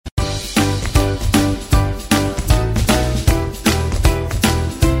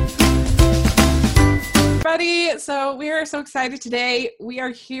So we are so excited today. We are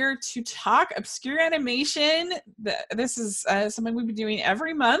here to talk obscure animation. This is something we've been doing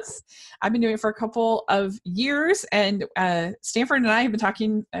every month. I've been doing it for a couple of years, and Stanford and I have been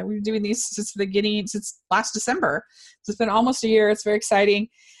talking. We've been doing these since the beginning, since last December. So it's been almost a year. It's very exciting.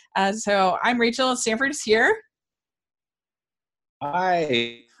 So I'm Rachel, and Stanford is here.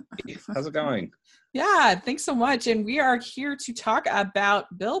 Hi, how's it going? Yeah, thanks so much. And we are here to talk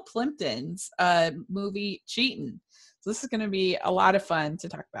about Bill Plympton's movie Cheatin'. So this is going to be a lot of fun to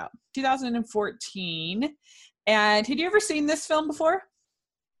talk about. 2014. And had you ever seen this film before?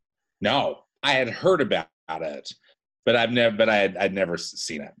 No, I had heard about it, but I'd never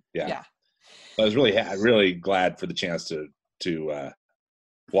seen it. Yeah. I was really glad for the chance to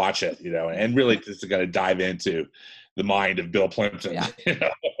watch it, and really just to kind of dive into the mind of Bill Plympton. Yeah.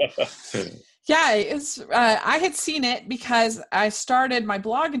 Yeah, it's. I had seen it because I started my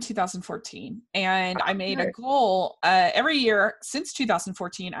blog in 2014, and I made a goal every year since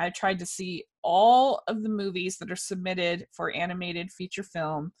 2014. I tried to see all of the movies that are submitted for animated feature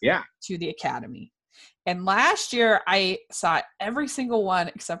film to the Academy. And last year, I saw every single one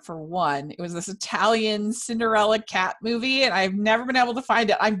except for one. It was this Italian Cinderella cat movie, and I've never been able to find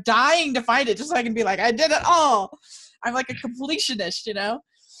it. I'm dying to find it just so I can be like, I did it all. I'm like a completionist,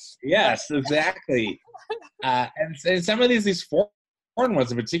 Yes, exactly. And some of these foreign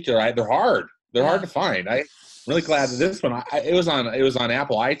ones in particular, they're hard. They're hard to find. I'm really glad that this one. It was on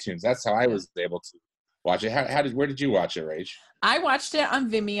Apple iTunes. That's how I was able to watch it. Where did you watch it, Rach? I watched it on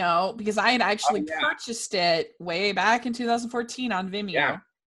Vimeo because I had actually purchased it way back in 2014 on Vimeo. Yeah.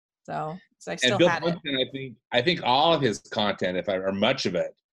 So I still Bill had Plympton, it. I think all of his content, or much of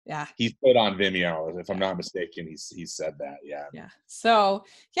it, he's put on Vimeo. If I'm not mistaken, he's said that. Yeah. So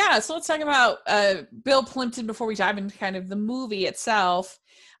let's talk about Bill Plympton before we dive into kind of the movie itself.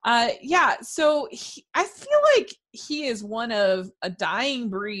 So I feel like he is one of a dying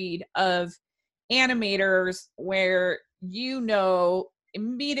breed of animators where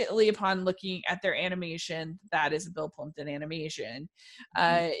immediately upon looking at their animation that is a Bill Plympton animation.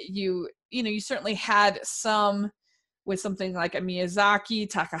 You certainly had some with something like a Miyazaki,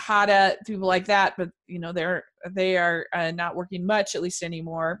 Takahata, people like that, but they are not working much, at least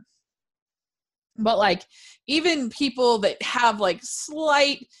anymore. But like even people that have like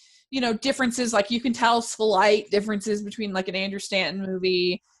slight, differences, like you can tell slight differences between like an Andrew Stanton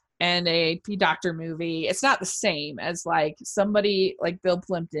movie and a P. Docter movie. It's not the same as like somebody like Bill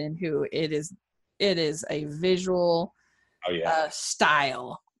Plympton, who it is a visual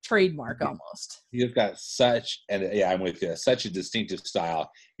style. Trademark almost. You've got I'm with you, such a distinctive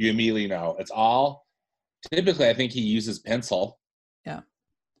style. You immediately know it's all. Typically, I think he uses pencil. Yeah.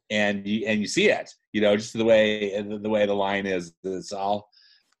 And you see it, just the way the line is. It's all.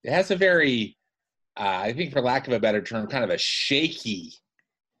 It has a very, I think, for lack of a better term, kind of a shaky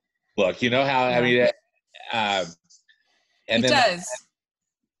look. You know how I mean, and it does.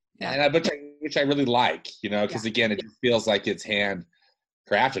 And which I really like, because again, it just feels like it's hand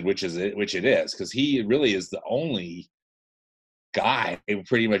crafted, which it is, because he really is the only guy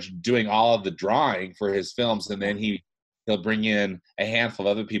pretty much doing all of the drawing for his films, and then he'll bring in a handful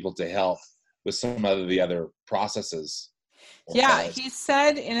of other people to help with some of the other processes. He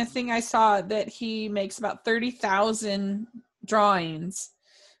said in a thing I saw that he makes about 30,000 drawings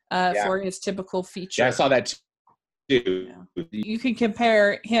for his typical feature. Yeah, I saw that too. Yeah. You can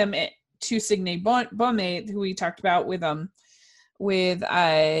compare him to Signe Bomé, who we talked about with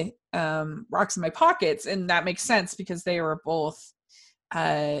Rocks in My Pockets, and that makes sense because they were both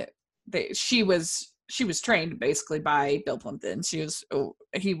she was trained basically by Bill Plympton.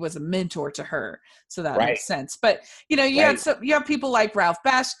 He was a mentor to her, so that makes sense. But you have people like Ralph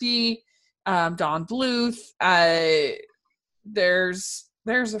Bakshi, Don Bluth.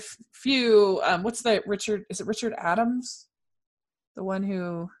 There's a few. What's the Richard? Is it Richard Adams, the one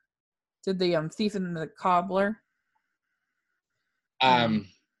who did the Thief and the Cobbler?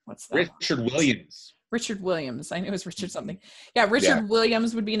 What's that? Richard Williams. Richard Williams. I knew it was Richard something. Yeah, Richard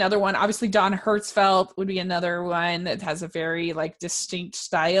Williams would be another one. Obviously, Don Hertzfeldt would be another one that has a very like distinct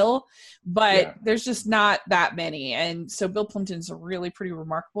style, but there's just not that many. And so Bill Plympton's really pretty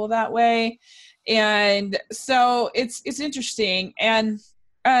remarkable that way. And so it's interesting. And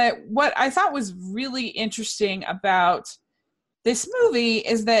what I thought was really interesting about this movie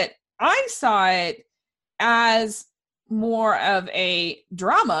is that I saw it as more of a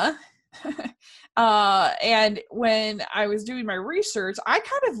drama. And when I was doing my research, I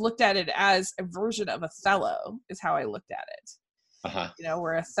kind of looked at it as a version of Othello is how I looked at it.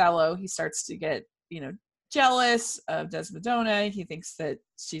 Where Othello, he starts to get, jealous of Desdemona. He thinks that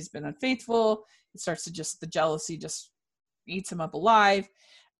she's been unfaithful. It starts to the jealousy just eats him up alive.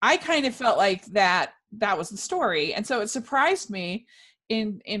 I kind of felt like that was the story. And so it surprised me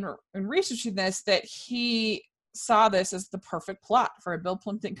in researching this that he saw this as the perfect plot for a Bill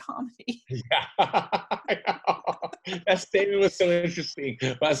Plimpton comedy. Yeah. That statement was so interesting,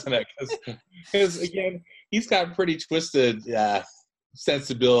 wasn't it? Because again, he's got pretty twisted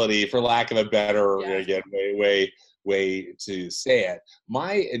sensibility, for lack of a better again way to say it.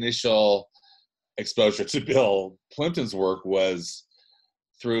 My initial exposure to Bill Plimpton's work was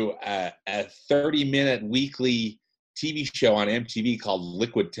through a 30-minute weekly TV show on MTV called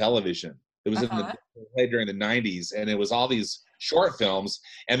Liquid Television. It was played during the 90s, and it was all these short films,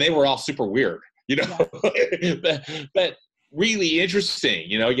 and they were all super weird, but really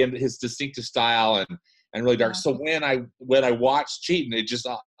interesting, again, his distinctive style and really dark. So when I watched Cheatin',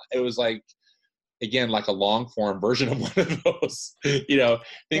 it was like, again, like a long form version of one of those,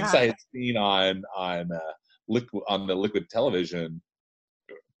 things I had seen on the Liquid Television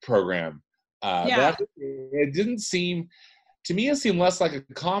program. But it didn't seem, to me, it seemed less like a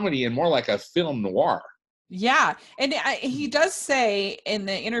comedy and more like a film noir. Yeah. And he does say in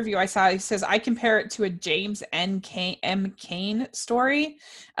the interview I saw, he says, I compare it to a James M. Cain story,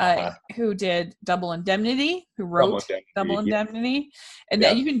 who did Double Indemnity, who wrote Double Indemnity. And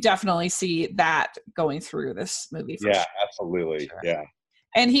you can definitely see that going through this movie. For sure. Absolutely. Sure. Yeah.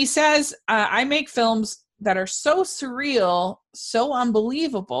 And he says, I make films that are so surreal, so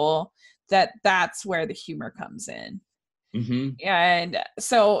unbelievable, that's where the humor comes in. Mm-hmm. And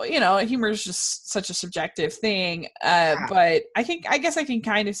so, humor is just such a subjective thing. But I guess I can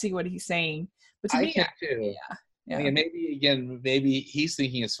kind of see what he's saying. But to me, can too. Yeah. I mean, maybe he's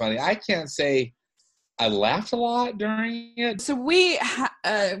thinking it's funny. I can't say I laughed a lot during it. So we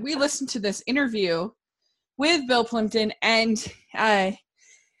listened to this interview with Bill Plimpton, and I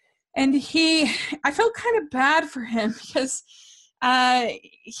felt kind of bad for him because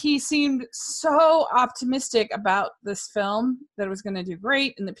he seemed so optimistic about this film that it was going to do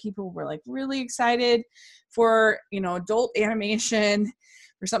great, and that people were like really excited for, adult animation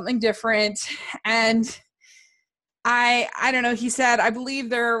or something different. And I don't know, he said, I believe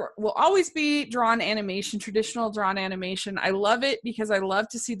there will always be traditional drawn animation. I love it because I love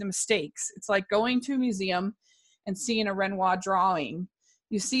to see the mistakes. It's like going to a museum and seeing a Renoir drawing.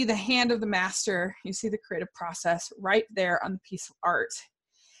 You see the hand of the master. You see the creative process right there on the piece of art.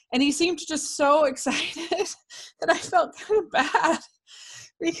 And he seemed just so excited that I felt kind of bad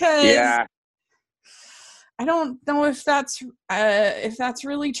because I don't know if that's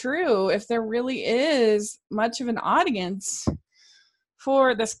really true, if there really is much of an audience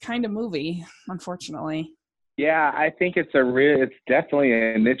for this kind of movie, unfortunately. Yeah, I think it's definitely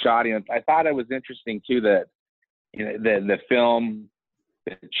a niche audience. I thought it was interesting too that the film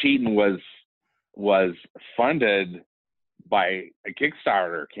Cheatin' was funded by a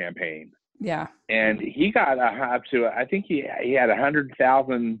Kickstarter campaign. Yeah. And he got up to, I think he had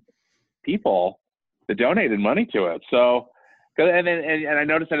 100,000 people that donated money to it. So, and I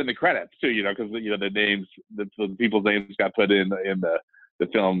noticed that in the credits too, because the names, the people's names got put in the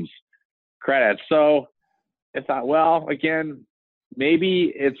film's credits. So I thought, well, again,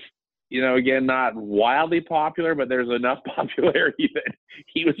 maybe it's, again, not wildly popular, but there's enough popularity that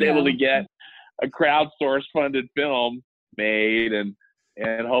he was able to get a crowdsource funded film made, and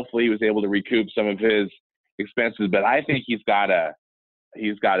hopefully he was able to recoup some of his expenses. But I think he's got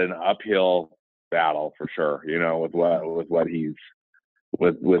an uphill battle for sure,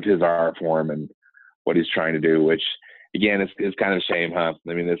 with his art form and what he's trying to do, which again is kind of a shame, huh?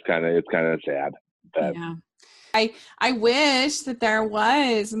 I mean, it's kind of sad. But yeah. I wish that there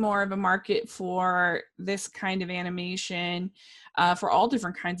was more of a market for this kind of animation, for all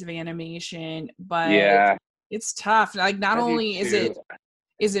different kinds of animation, but it's tough. Like, not only is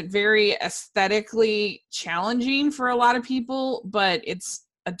it very aesthetically challenging for a lot of people, but it's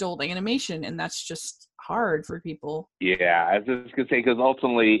adult animation, and that's just hard for people. Yeah, I was just gonna say, because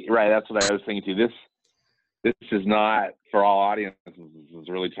ultimately, right, that's what I was thinking too. This is not for all audiences. It's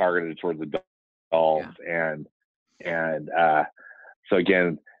really targeted towards adults, and so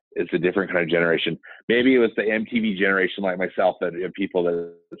again, it's a different kind of generation. Maybe it was the MTV generation like myself, that people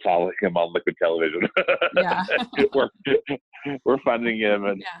that saw him on Liquid Television. Yeah. we're funding him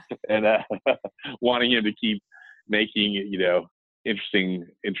and wanting him to keep making, interesting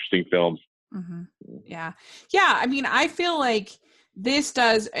films. Mm-hmm. Yeah. I mean, I feel like this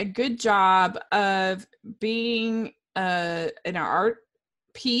does a good job of being an art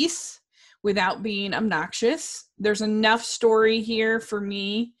piece without being obnoxious. There's enough story here for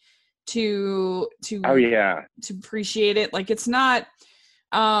me Oh yeah. to appreciate it. Like it's not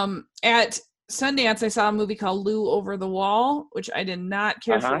at Sundance I saw a movie called Lou Over the Wall, which I did not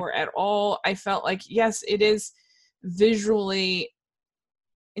care for at all. I felt like, yes, it is visually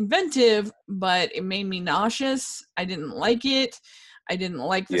inventive, but it made me nauseous. I didn't like it. I didn't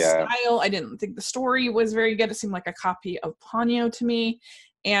like the style. I didn't think the story was very good. It seemed like a copy of Ponyo to me.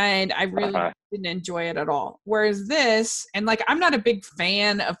 And I really didn't enjoy it at all. Whereas this, and like, I'm not a big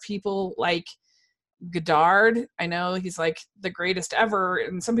fan of people like Godard. I know he's like the greatest ever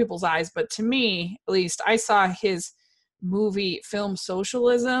in some people's eyes, but to me, at least, I saw his movie Film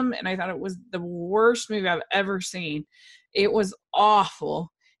Socialism, and I thought it was the worst movie I've ever seen. It was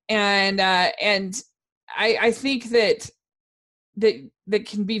awful. And I think that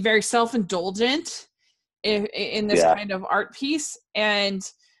can be very self-indulgent in this kind of art piece. And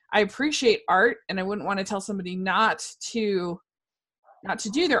I appreciate art, and I wouldn't want to tell somebody not to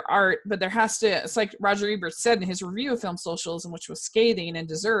do their art, but there has to, it's like Roger Ebert said in his review of Film Socialism, which was scathing and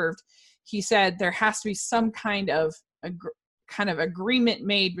deserved. He said there has to be some kind of agreement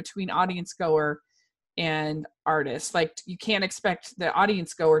made between audience goer and artist. Like you can't expect the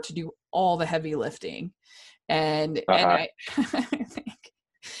audience goer to do all the heavy lifting. And I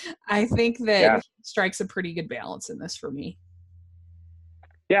I think that it strikes a pretty good balance in this for me.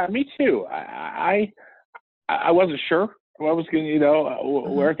 Yeah, me too. I wasn't sure what was going,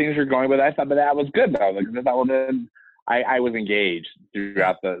 where things were going, but I thought that was good though. Like I was engaged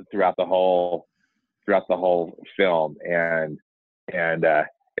throughout the whole film, and it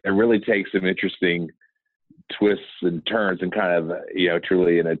really takes some interesting twists and turns, and kind of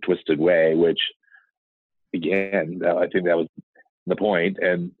truly in a twisted way, which again I think that was the point,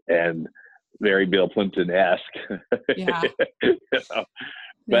 and very Bill Plimpton-esque. Yeah.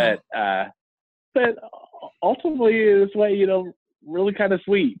 But ultimately it's way really kind of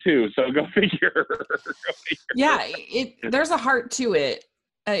sweet too, so go figure. Yeah, there's a heart to it.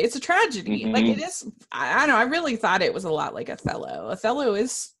 It's a tragedy. Like it is, I don't know, I really thought it was a lot like Othello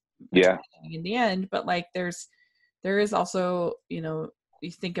is in the end, but like there is also, you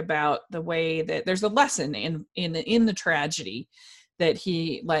think about the way that there's a lesson in the tragedy, that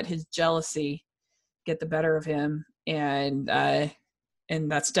he let his jealousy get the better of him, and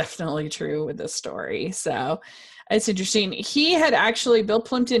that's definitely true with this story. So it's interesting. He had actually, Bill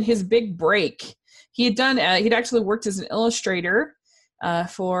Plimpton, his big break, he'd actually worked as an illustrator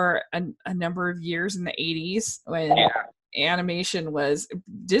for a number of years in the 80s when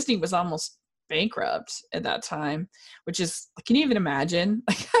Disney was almost bankrupt at that time, which is, can you even imagine?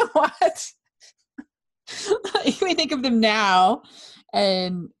 Like, what? We think of them now,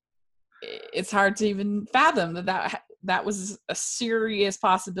 and it's hard to even fathom that was a serious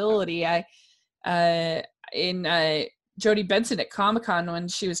possibility. Jodie Benson at Comic-Con, when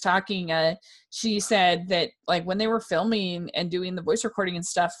she was talking, she said that like when they were filming and doing the voice recording and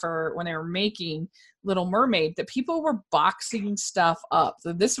stuff for when they were making Little Mermaid, that people were boxing stuff up.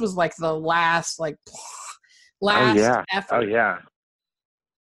 So this was like the last effort. Oh yeah.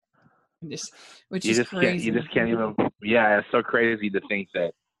 Which is crazy. You just can't even. Yeah, it's so crazy to think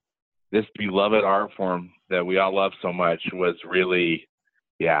that this beloved art form that we all love so much was really,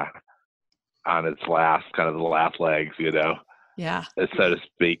 on its last legs, so to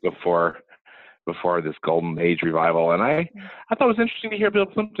speak, before this golden age revival. And I thought it was interesting to hear Bill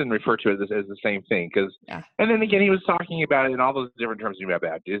Plimpton refer to it as the same thing, because, and then again, he was talking about it in all those different terms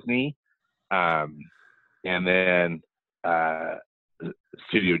about Disney, and then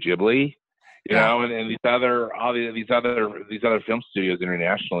Studio Ghibli, and these other film studios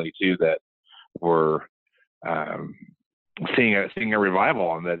internationally too that were seeing a revival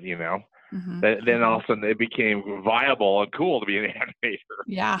on that. Then all of a sudden it became viable and cool to be an animator.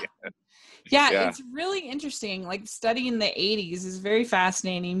 Yeah, it's really interesting. Like studying the 80s is very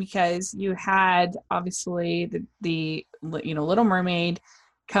fascinating, because you had obviously the Little Mermaid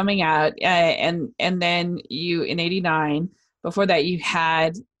coming out, and then you in 89. Before that, you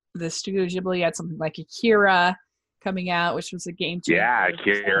had the Studio Ghibli. You had something like Akira coming out, which was a game changer. Yeah,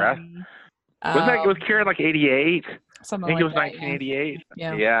 Akira. Was Akira like 88? Something I think like it was that, 1988.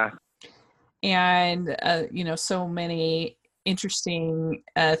 Yeah. And so many interesting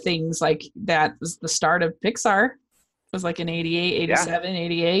things, like that was the start of Pixar. It was like in 88, 87,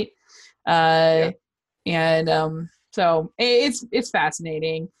 88. And so it's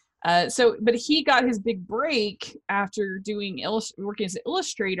fascinating. But he got his big break after working as an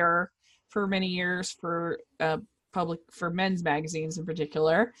illustrator for many years for men's magazines in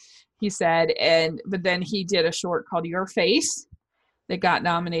particular, he said. But then he did a short called Your Face that got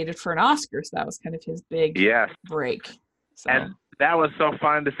nominated for an Oscar. So that was kind of his big break. So. And that was so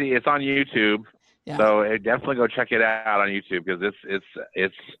fun to see. It's on YouTube, Yeah. so definitely go check it out on YouTube because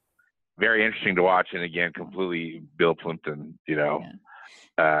it's very interesting to watch. And again, completely Bill Plimpton, in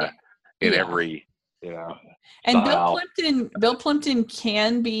every, And style. Bill Plimpton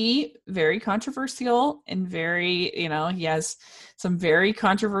can be very controversial and very, he has some very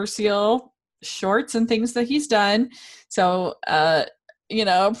controversial shorts and things that he's done. So,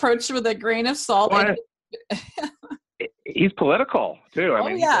 approach with a grain of salt. He's political too. I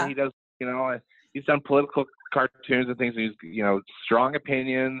mean, yeah. he does, he's done political cartoons and things. And he's, strong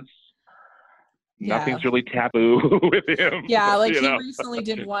opinions. Yeah. Nothing's really taboo with him. Yeah, like he recently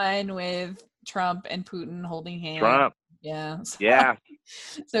did one with Trump and Putin holding hands. Trump. Yeah. Yeah.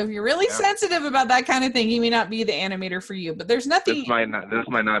 So if you're really sensitive about that kind of thing, he may not be the animator for you. But there's nothing. This might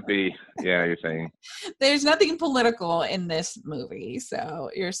not be. Yeah, you're saying. There's nothing political in this movie,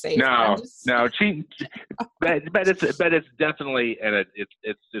 so you're safe. No. But it's definitely, and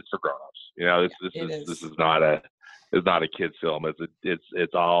it's for grown-ups. This is not a kid's film.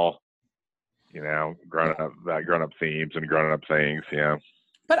 It's all, grown up themes and grown up things. Yeah.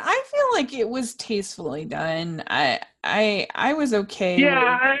 But I feel like it was tastefully done. I was okay.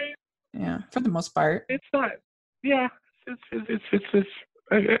 Yeah. For the most part. It's not. Yeah. It's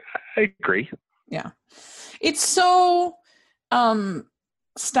I agree. Yeah. It's so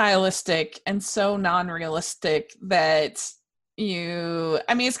stylistic and so non-realistic that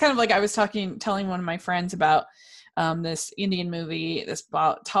it's kind of like I was telling one of my friends about this Indian movie, this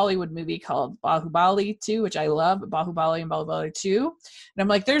Tollywood movie called Bahubali 2, which I love, Bahubali and Bahubali 2. And I'm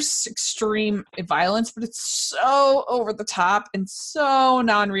like, there's extreme violence, but it's so over the top and so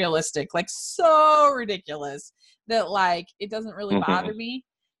non-realistic, like so ridiculous that like it doesn't really bother me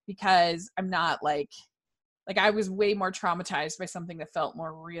because I'm not like I was way more traumatized by something that felt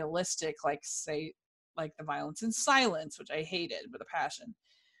more realistic, like say like the violence in Silence, which I hated with a passion.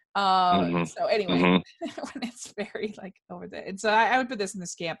 So anyway, when it's very like over there, and so I would put this in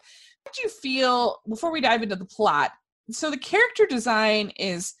this camp. How do you feel before we dive into the plot? So the character design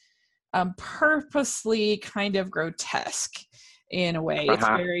is purposely kind of grotesque in a way. It's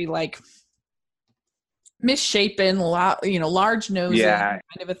very like misshapen, large noses, kind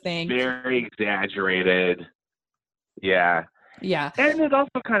of a thing. Very exaggerated. Yeah. Yeah. And it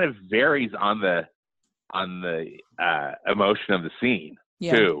also kind of varies on the emotion of the scene.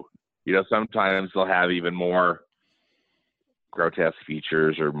 Yeah. Too. Sometimes they'll have even more grotesque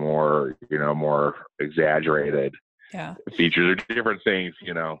features or more, more exaggerated features or different things,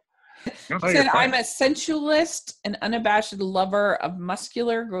 He said, I'm a sensualist, an unabashed lover of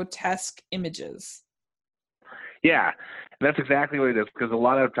muscular, grotesque images. Yeah, and that's exactly what it is, because a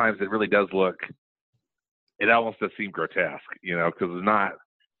lot of times it really does it almost does seem grotesque, because it's not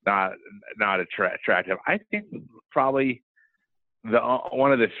attractive. I think probably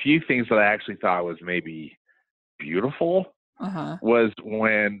one of the few things that I actually thought was maybe beautiful was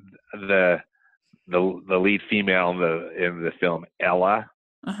when the lead female in the film, Ella,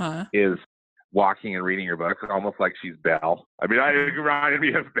 is walking and reading her book, almost like she's Belle. I mean, I reminded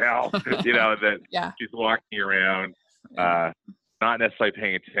me of Belle, that she's walking around, not necessarily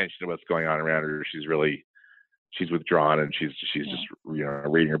paying attention to what's going on around her. She's withdrawn and she's just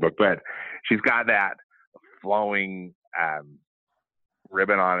reading her book, but she's got that flowing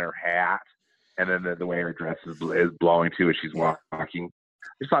ribbon on her hat, and then the way her dress is blowing too as she's walking.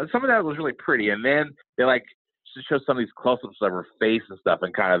 Some of that was really pretty, and then they show some of these close-ups of her face and stuff,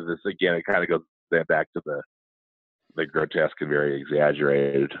 and kind of this again. It kind of goes then back to the grotesque and very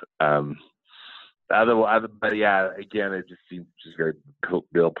exaggerated. But yeah, again, it just seems just very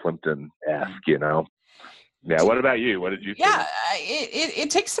Bill Plimpton-esque, Yeah. What about you? What did you think? Yeah,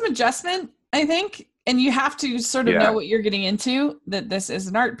 it takes some adjustment, I think. And you have to sort of know what you're getting into, that this is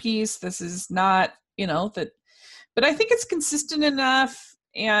an art piece. This is not, but I think it's consistent enough.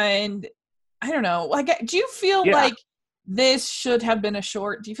 And I don't know, do you feel like this should have been a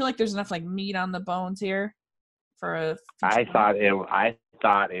short? Do you feel like there's enough like meat on the bones here for a? I thought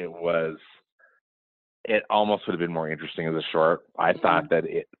it was, it almost would have been more interesting as a short. I thought that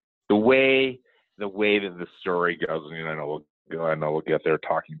the way that the story goes, and I know we'll get there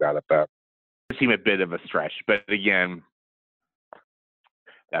talking about it, but it seemed a bit of a stretch. But again,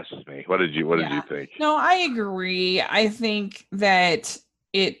 that's just me. What did you think? No, I agree. I think that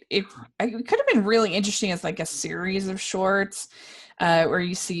it could have been really interesting as like a series of shorts, where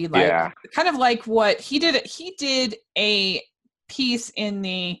you see kind of like what he did. He did a piece in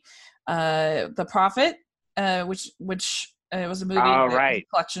the Prophet, which was a movie, a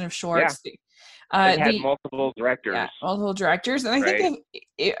collection of shorts. It had multiple directors. Yeah, multiple directors. And I think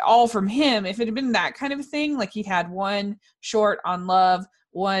all from him, if it had been that kind of a thing, like he'd had one short on love,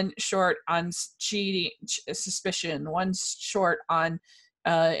 one short on cheating, suspicion, one short on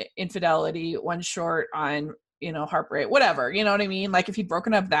infidelity, one short on, heartbreak, whatever, you know what I mean? Like if he'd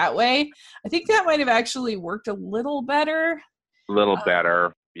broken up that way, I think that might have actually worked a little better.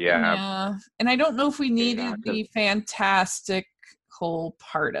 Yeah. And I don't know if we needed the fantastical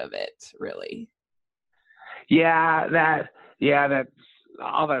part of it, really. That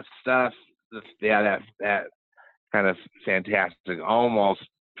all that stuff. That kind of fantastic, almost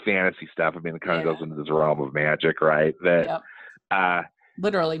fantasy stuff. I mean, it kind of goes into this realm of magic, right?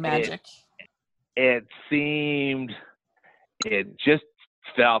 Literally magic. It just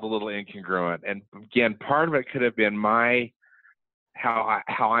felt a little incongruent, and again, part of it could have been how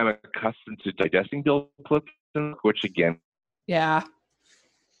I'm accustomed to digesting Bill Plimpton, which again. Yeah.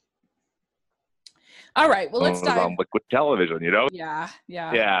 All right. Well, let's dive on liquid television. Yeah.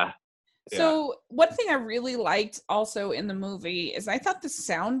 So one thing I really liked also in the movie is I thought the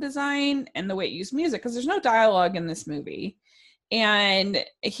sound design and the way it used music, because there's no dialogue in this movie. And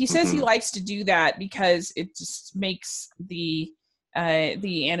he says he likes to do that because it just makes the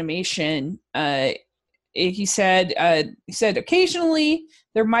animation. He said occasionally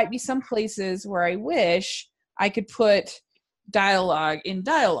there might be some places where I wish I could put dialogue in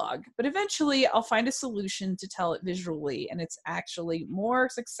dialogue, but eventually I'll find a solution to tell it visually, and it's actually more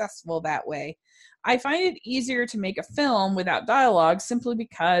successful that way. I find it easier to make a film without dialogue simply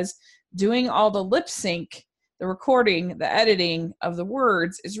because doing all the lip sync, the recording, the editing of the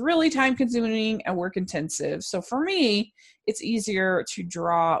words is really time consuming and work intensive. So for me, it's easier to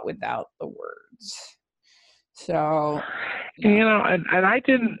draw without the words. So and I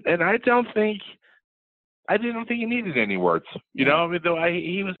don't think he needed any words. I mean, though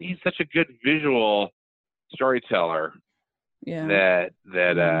he's such a good visual storyteller. Yeah.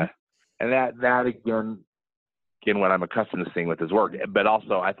 That again, what I'm accustomed to seeing with his work. But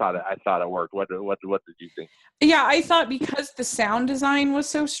also, I thought it worked. What did you think? Yeah, I thought because the sound design was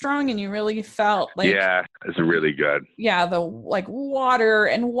so strong, and you really felt like it's really good. Yeah, the like water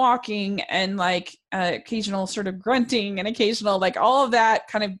and walking and like occasional sort of grunting and occasional like all of that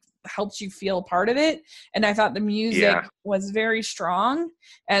kind of helps you feel part of it. And I thought the music was very strong,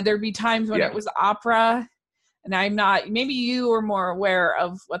 and there'd be times when it was opera, and I'm not, maybe you were more aware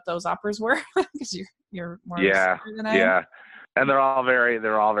of what those operas were because you're more than I am. And they're all very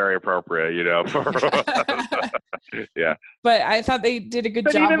appropriate, But I thought they did a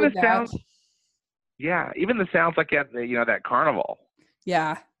good job with that. Sounds, even the sounds like at that carnival.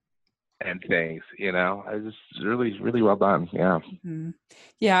 Yeah. And things, it's just really, really well done. Yeah. Mm-hmm.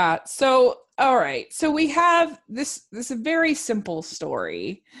 Yeah. So, all right. So we have this a very simple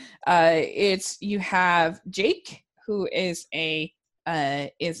story. You have Jake, who is a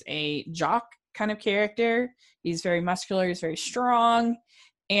jock kind of character. He's very muscular. He's very strong.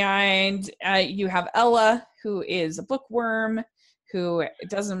 And you have Ella, who is a bookworm, who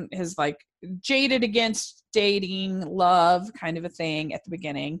is like jaded against dating, love kind of a thing at the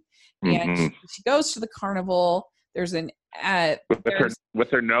beginning. And she goes to the carnival. There's an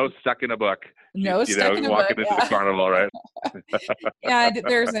with her nose stuck in a book. Stuck in a walking book, into the carnival, right? And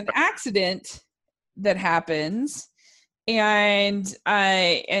there's an accident that happens, and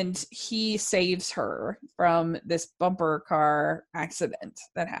he saves her from this bumper car accident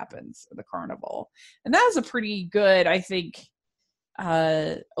that happens at the carnival. And that was a pretty good, I think,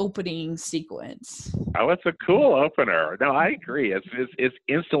 opening sequence. Oh, it's a cool opener. No, I agree. It's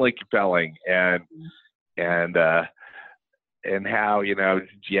instantly compelling, and how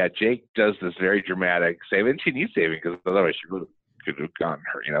Jake does this very dramatic save, and she needs saving because otherwise she really could have gotten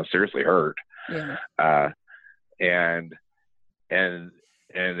her, seriously hurt. Yeah. And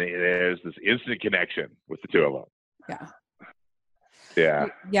there's this instant connection with the two of them.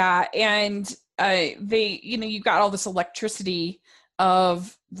 Yeah, and they, you've got all this electricity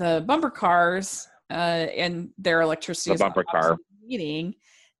of the bumper cars, and their electricity the bumper car meeting,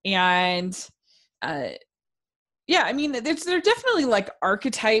 and I mean, they're definitely like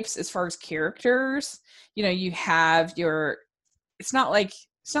archetypes as far as characters. You have it's not like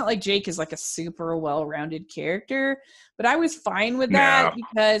Jake is like a super well-rounded character, but I was fine with that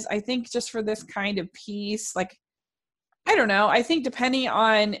because I think just for this kind of piece, like, I don't know, I think depending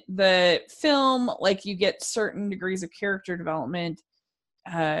on the film, like you get certain degrees of character development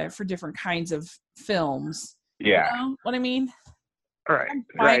for different kinds of films. Yeah. You know what I mean? Right. And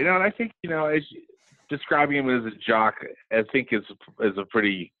I think, as describing him as a jock, I think is a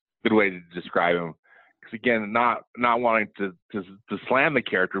pretty good way to describe him. again, not wanting to slam the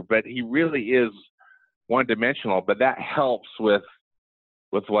character, but he really is one-dimensional. But that helps with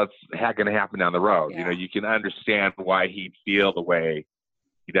what's going to happen down the road. Yeah. You can understand why he'd feel the way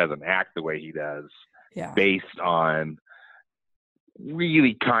he does and act the way he does, based on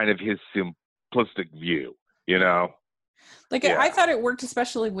really kind of his simplistic view. Like, I thought it worked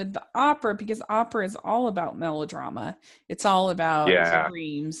especially with the opera, because opera is all about melodrama. It's all about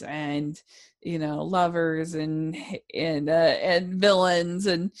dreams and, lovers and villains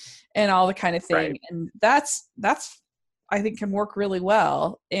and all the kind of thing. Right. And that's I think can work really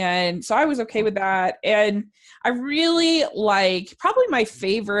well. And so I was okay with that. And I really like, probably my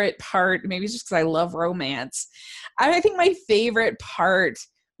favorite part, maybe it's just because I love romance, I think my favorite part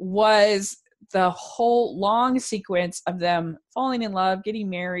was the whole long sequence of them falling in love, getting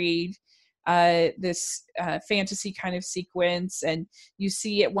married, this fantasy kind of sequence. And you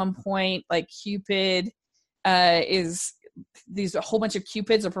see at one point, like, Cupid is a whole bunch of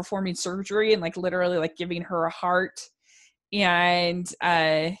Cupids are performing surgery and, like, literally, like, giving her a heart. And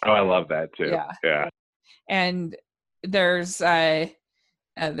I love that too. Yeah. And there's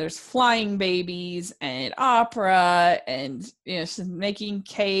flying babies and opera and she's making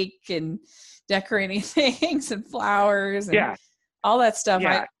cake and decorating things and flowers and all that stuff.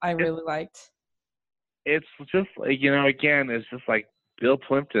 I really liked. It's just again, it's just like Bill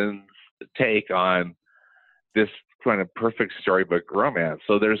Plympton's take on this kind of perfect storybook romance.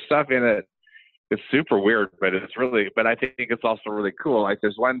 So there's stuff in it. It's super weird, but I think it's also really cool. Like,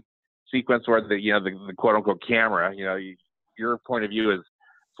 there's one sequence where the quote unquote camera, your point of view is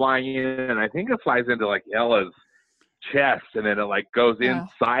flying in, and I think it flies into, like, Ella's chest, and then it, like, goes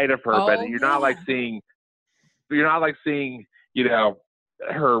inside of her, but you're not seeing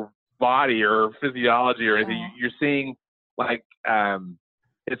her body or her physiology or anything. You're seeing, like,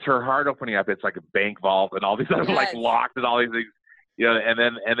 it's her heart opening up. It's like a bank vault and all these other like locked and all these things. And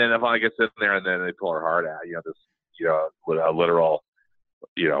then it finally gets in there, and then they pull her heart out. With a literal,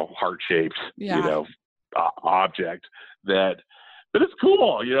 heart-shaped, object that. But it's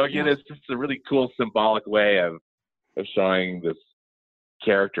cool, Again, it's just a really cool symbolic way of showing this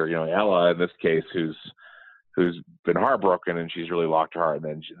character, Ella in this case, who's been heartbroken, and she's really locked her heart,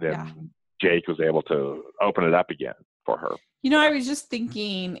 and then Jake was able to open it up again for her. I was just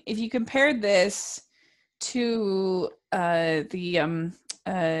thinking, if you compared this to the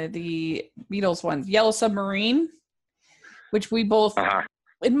Beatles one, Yellow Submarine, which we both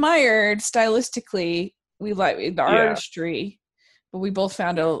admired stylistically, we like the artistry, but we both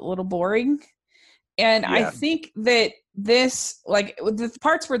found it a little boring. And I think that this, like, the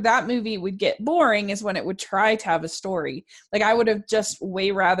parts where that movie would get boring is when it would try to have a story. Like, I would have just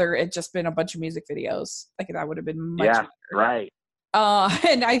way rather it just been a bunch of music videos. Like, that would have been much better. Right.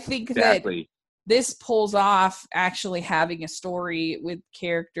 And I think that this pulls off actually having a story with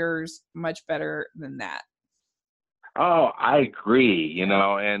characters much better than that. Oh, I agree.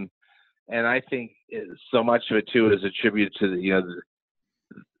 And I think so much of it too is attributed to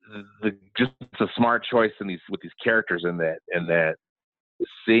the just a smart choice with these characters and that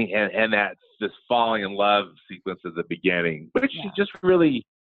seeing and that this falling in love sequence at the beginning, which just really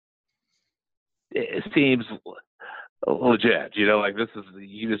it seems legit. Like, this is,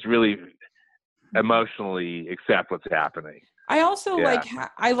 you just really emotionally accept what's happening. I also like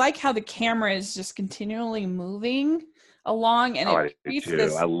how the camera is just continually moving along, and I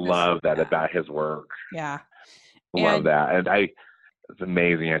love that about his work. Yeah, love that, and it's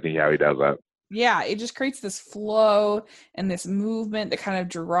amazing. I think how he does that. Yeah, it just creates this flow and this movement that kind of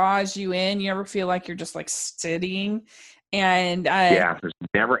draws you in. You never feel like you're just, like, sitting. And there's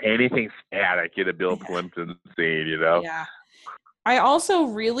never anything static in a Bill Plympton scene. Yeah. I also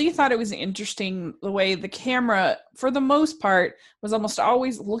really thought it was interesting the way the camera, for the most part, was almost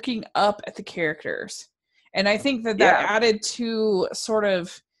always looking up at the characters. And I think that added to sort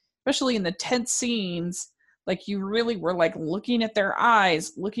of, especially in the tense scenes, like, you really were, like, looking at their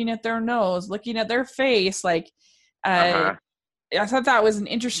eyes, looking at their nose, looking at their face. Like, I thought that was an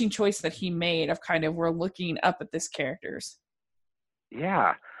interesting choice that he made of kind of, we're looking up at this characters.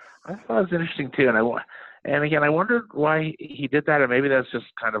 Yeah, I thought it was interesting too. And again, I wondered why he did that, and maybe that's just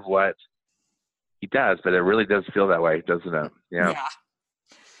kind of what he does, but it really does feel that way, doesn't it? Yeah.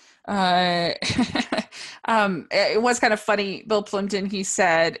 It was kind of funny. Bill Plimpton, he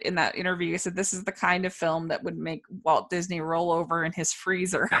said in that interview, he said, this is the kind of film that would make Walt Disney roll over in his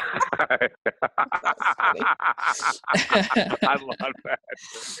freezer. I love that.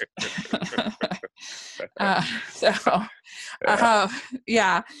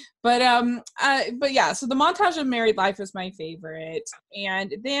 Yeah, but yeah, so the montage of Married Life is my favorite,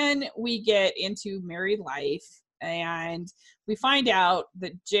 and then we get into Married Life, and we find out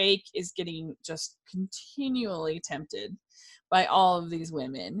that Jake is getting just continually tempted by all of these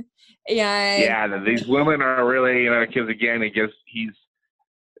women, and these women are really, because again, I guess he's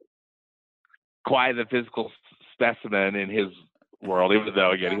quite the physical specimen in his world, even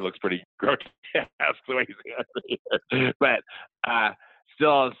though again he looks pretty grotesque the way he's but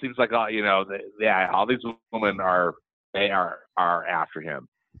still it seems like all these women are after him.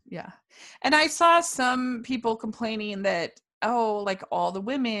 Yeah. And I saw some people complaining that, like all the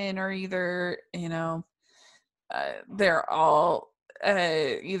women are either, they're all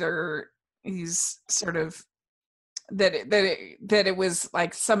either these sort of that it was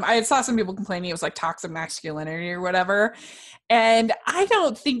like I saw some people complaining it was like toxic masculinity or whatever. And I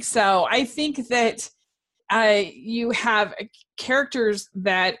don't think so. I think that you have characters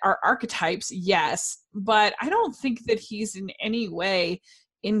that are archetypes, yes, but I don't think that he's in any way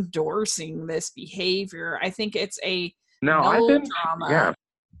endorsing this behavior. I think it's a drama.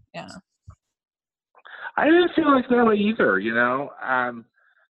 Yeah. I didn't feel like that way either.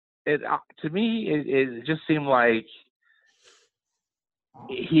 It to me it just seemed like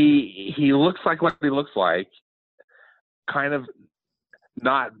he looks like what he looks like, kind of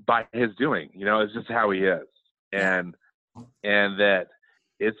not by his doing. It's just how he is, and that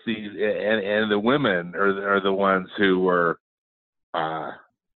it's these and the women are the ones who were kind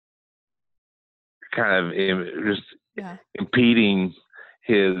of just impeding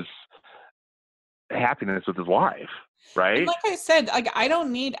his happiness with his wife, right? And like I said, I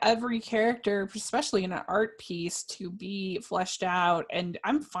don't need every character, especially in an art piece, to be fleshed out, and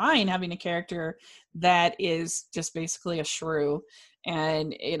I'm fine having a character that is just basically a shrew,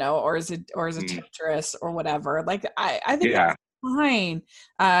 and or is a temptress or whatever. Like I think that's fine.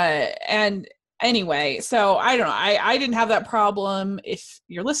 And anyway, so I don't know. I didn't have that problem. If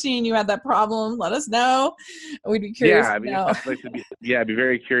you're listening and you had that problem, let us know. We'd be curious. I'd be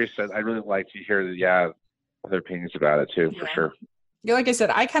very curious. I'd really like to hear other opinions about it too, for sure. Yeah, like I said,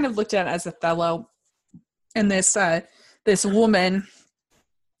 I kind of looked at it as Othello, and this woman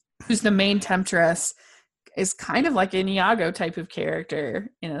who's the main temptress is kind of like an Iago type of character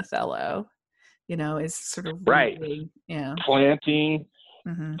in Othello. Is sort of right. Really, planting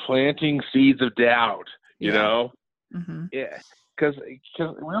seeds of doubt, because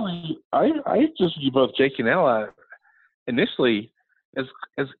really, I just view both Jake and Ella initially as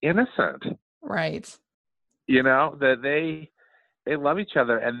innocent, right? That they love each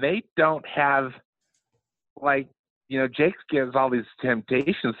other, and they don't have Jake gets all these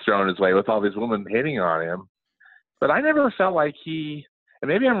temptations thrown his way with all these women hitting on him, but I never felt like and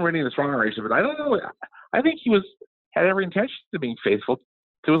maybe I'm reading this wrong, Rachel, but I don't know. I think he had every intention of being faithful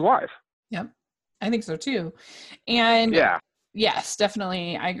to his wife. Yep. I think so too. And yes,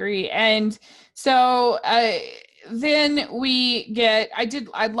 definitely. I agree. And so then we get,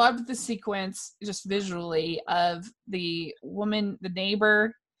 I loved the sequence just visually of the woman, the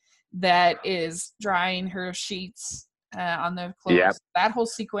neighbor that is drying her sheets on the clothes. Yep. That whole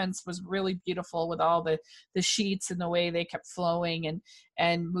sequence was really beautiful with all the sheets and the way they kept flowing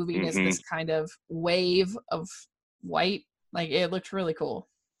and moving as this kind of wave of white. Like it looked really cool.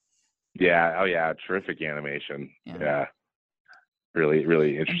 Yeah. Oh yeah. Terrific animation. Yeah. Really,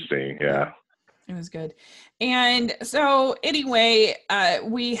 really interesting. Yeah. It was good. And so anyway,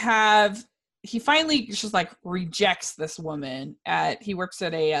 he finally just rejects this woman he works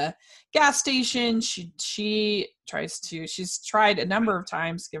at a gas station. She's tried a number of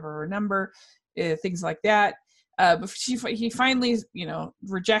times, give her a number, things like that. But he finally,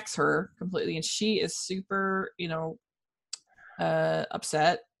 rejects her completely. And she is super,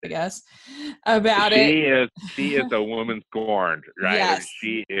 upset, I guess, about it. She is a woman scorned, right? Yes.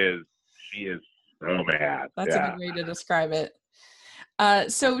 She is so mad. That's a good way to describe it.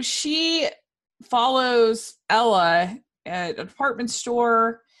 So she follows Ella at a department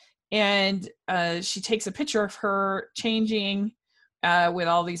store, and she takes a picture of her changing with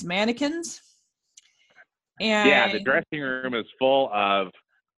all these mannequins. And the dressing room is full of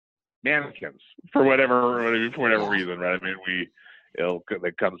mannequins for whatever reason, right? I mean,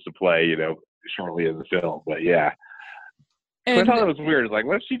 it comes to play, shortly in the film, but yeah. So I thought it was weird. Like,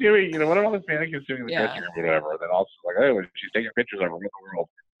 what's she doing? What are all these mannequins doing in the dressing room or whatever? And then also she's taking pictures of her in the world.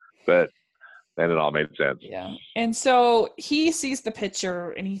 But and it all made sense. Yeah. And so he sees the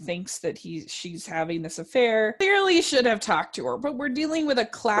picture and he thinks that she's having this affair. Clearly should have talked to her, but we're dealing with a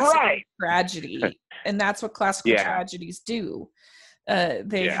classical tragedy, and that's what classical tragedies do.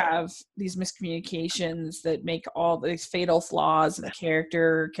 They have these miscommunications that make all these fatal flaws in the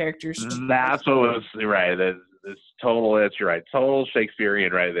characters. That's what was right. That's you're right. Total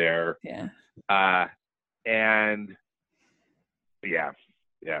Shakespearean right there. Yeah. And yeah.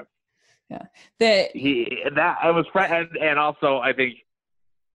 And also I think,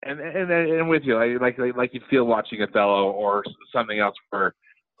 and with you, like you feel watching Othello or something else where,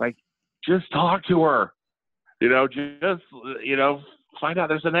 like, just talk to her, just find out.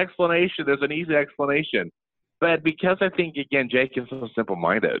 There's an explanation. There's an easy explanation, but because I think again Jake is so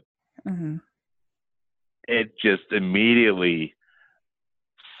simple-minded, it just immediately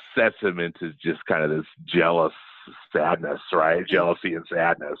sets him into just kind of this jealous sadness, right? Jealousy and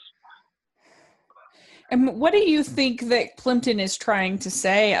sadness. And what do you think that Plimpton is trying to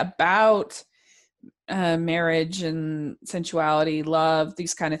say about marriage and sensuality, love,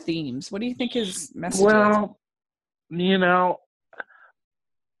 these kind of themes? What do you think his message is? Well,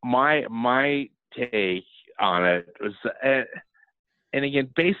 my take on it was, and again,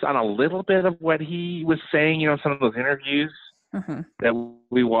 based on a little bit of what he was saying, some of those interviews that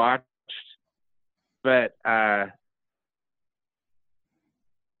we watched, but I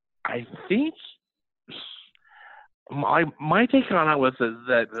think my take on it was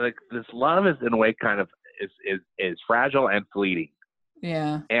that like this love is in a way kind of is fragile and fleeting.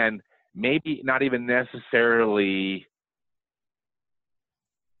 Yeah. And maybe not even necessarily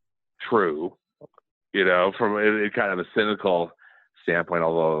true, from a kind of a cynical standpoint,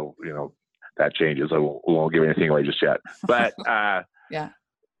 although, that changes. We won't give anything away just yet. But yeah.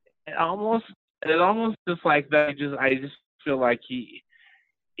 It almost just like that. I just feel like he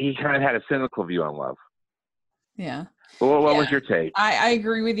kind of had a cynical view on love. Yeah. What was your take? I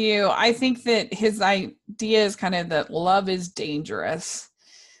agree with you. I think that his idea is kind of that love is dangerous.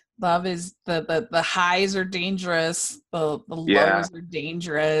 Love is the highs are dangerous. The lows are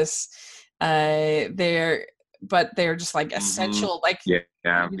dangerous. They're just like essential. Like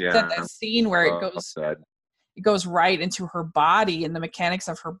that scene where it goes right into her body and the mechanics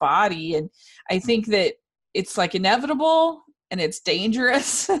of her body. And I think that it's like inevitable and it's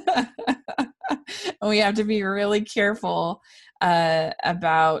dangerous. And we have to be really careful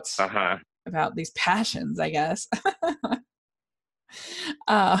about these passions, I guess.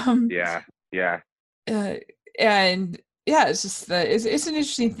 And it's just it's an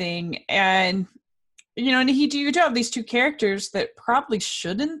interesting thing. And and you do have these two characters that probably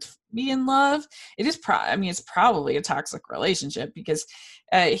shouldn't be in love. It's probably a toxic relationship because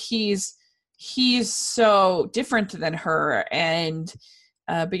he's so different than her, and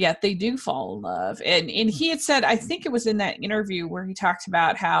but yet they do fall in love. And he had said, I think it was in that interview where he talked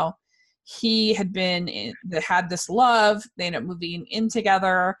about how he had had this love. They ended up moving in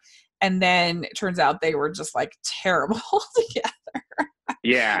together, and then it turns out they were just like terrible together.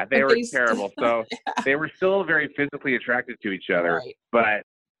 Yeah, they were terrible. So they were still very physically attracted to each other, right, but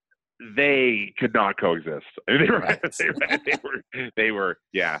they could not coexist. They were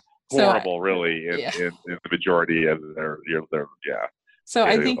horrible, really, in the majority of their. So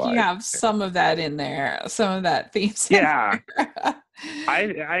I think you have some of that in there, some of that themes. Yeah,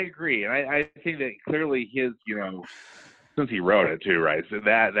 I agree, and I think that clearly his, since he wrote it too, right? So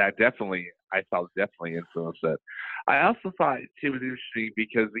that definitely, I thought definitely influenced it. I also thought it was interesting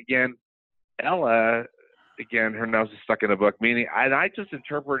because again, Ella, her nose is stuck in a book. Meaning, and I just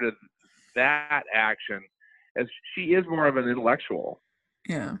interpreted that action as she is more of an intellectual.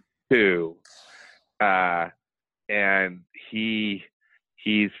 Yeah. Too, and he's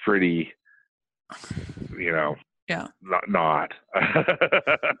pretty, not.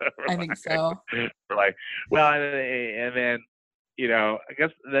 I think so. Like, well, and then, I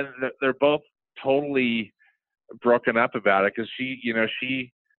guess then they're both totally broken up about it because she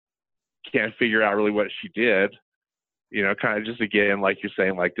can't figure out really what she did. Kind of just again, like you're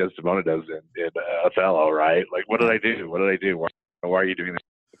saying, like Desdemona does in Othello, right? Like, what did I do? What did I do? Why are you doing this?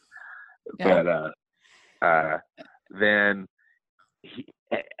 Yeah. But then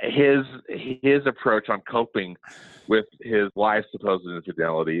his approach on coping with his wife's supposed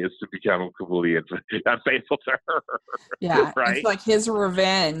infidelity is to become completely unfaithful to her. Yeah, right. It's like his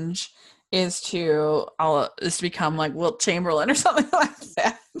revenge is to become like Wilt Chamberlain or something like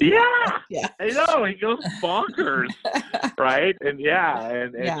that. Yeah. I know, he goes bonkers, right? And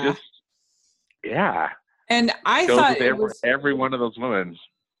just And I thought it was every one of those women.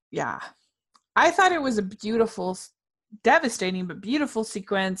 Yeah, I thought it was a beautiful, devastating but beautiful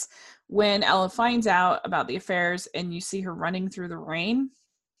sequence when Ella finds out about the affairs and you see her running through the rain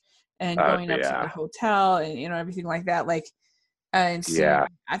and going up to the hotel and, you know, everything like that. Like, and so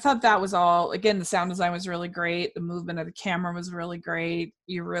I thought that was all, again, the sound design was really great. The movement of the camera was really great.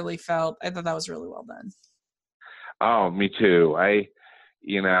 You really felt, I thought that was really well done. Oh, me too.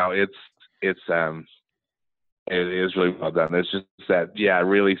 You know, it is really well done. It's just that,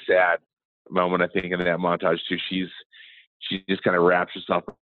 really sad moment, I think, in that montage too. She just kind of wraps herself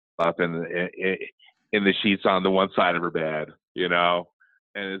up in the sheets on the one side of her bed, you know,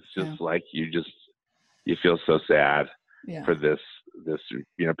 and it's just like, you feel so sad for this,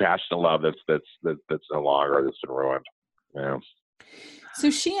 you know, passionate love that's no longer, that's been ruined. Yeah. So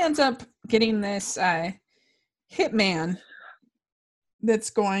she ends up getting this hitman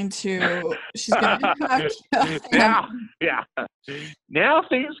that's going to, she's going to now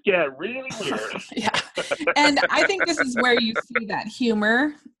things get really weird. And I think this is where you see that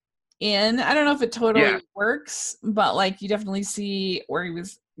humor in, I don't know if it totally works, but like you definitely see where he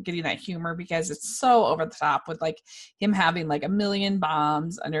was getting that humor, because it's so over the top with like him having like 1 million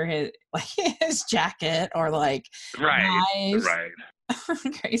bombs under his jacket, or like knives,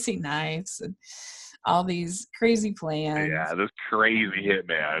 crazy knives, and all these crazy plans. Yeah, this crazy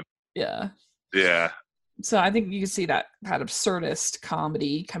hitman. Yeah. Yeah. So I think you can see that absurdist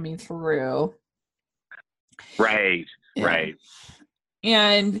comedy coming through. Right. Yeah. Right.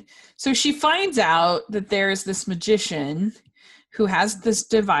 And so she finds out that there's this magician who has this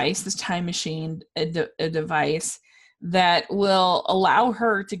device, this time machine, a device that will allow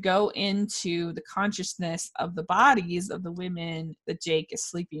her to go into the consciousness of the bodies of the women that Jake is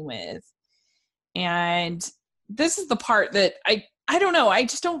sleeping with. And this is the part that I don't know. I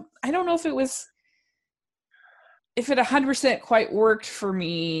don't know if it 100% quite worked for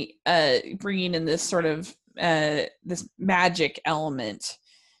me, bringing in this sort of, this magic element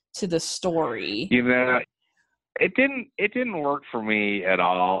to the story. You know, it didn't work for me at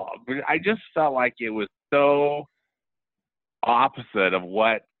all. I just felt like it was so opposite of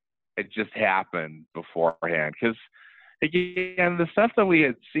what had just happened beforehand. Because again, the stuff that we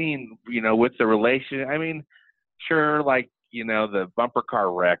had seen, you know, with the relation, I mean, sure, like, you know, the bumper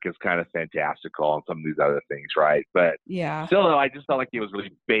car wreck is kind of fantastical and some of these other things, right? But still, I just felt like it was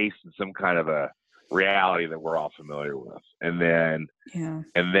really based in some kind of a reality that we're all familiar with. And then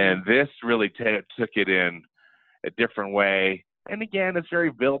this really took it in a different way. And again, it's very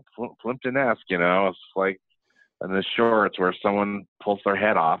Bill Plimpton-esque, you know. It's like in the shorts where someone pulls their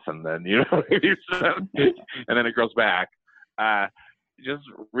head off and then, you know, and then it grows back. Just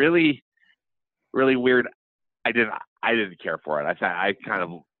really, really weird. I didn't care for it. I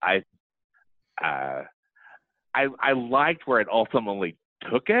liked where it ultimately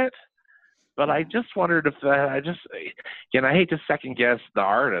took it, but I just wondered if again, I hate to second guess the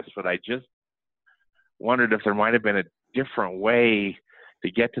artist, but I just wondered if there might have been a different way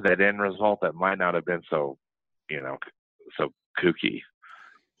to get to that end result that might not have been so, you know, so kooky.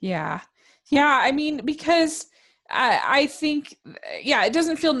 Yeah. I mean, because I think, it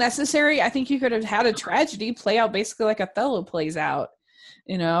doesn't feel necessary. I think you could have had a tragedy play out basically like Othello plays out,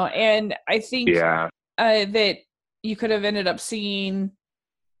 you know, and I think that you could have ended up seeing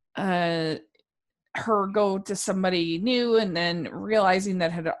her go to somebody new and then realizing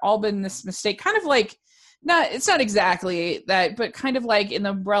that had all been this mistake, kind of like, it's not exactly that, but kind of like in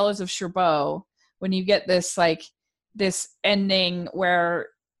the Umbrellas of Cherbourg, when you get this, like, this ending where,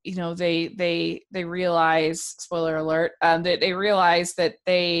 you know, they realize, spoiler alert, that they realize that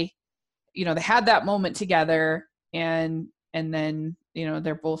they, you know, they had that moment together, and then, you know,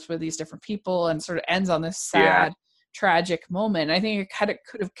 they're both with these different people, and sort of ends on this sad, tragic moment. I think it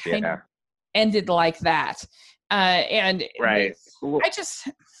could have kind of ended like that. And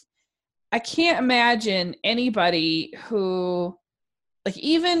I can't imagine anybody who, like,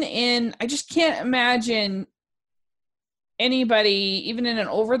 I just can't imagine anybody, even in an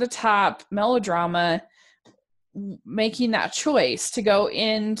over-the-top melodrama, making that choice to go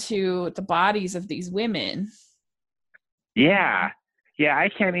into the bodies of these women. Yeah, I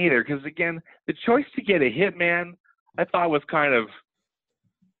can't either, because again, the choice to get a hitman, I thought was kind of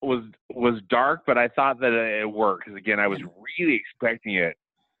was dark, but I thought that it worked, because again, I was really expecting it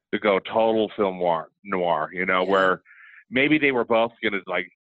to go total film noir, you know, where maybe they were both going to, like,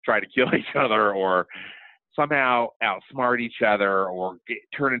 try to kill each other or somehow outsmart each other or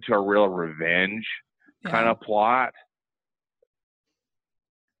turn into a real revenge kind of plot.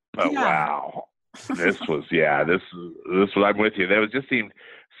 But wow, this was, I'm with you. That was just seemed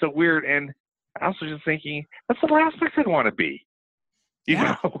so weird. And I was just thinking, that's the last place I'd want to be, you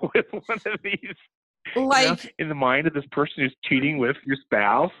know, with one of these Like, in the mind of this person who's cheating with your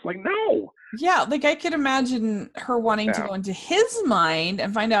spouse. Like, no. yeah, like I could imagine her wanting to Yeah. go into his mind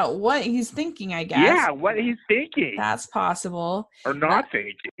and find out what he's thinking, I guess. Yeah, what he's thinking. That's possible. Or not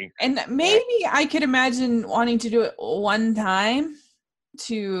thinking. And maybe I could imagine wanting to do it one time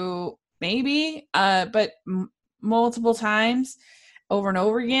to maybe, but multiple times over and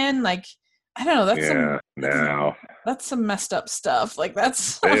over again. Like, I don't know. That's some messed up stuff. Like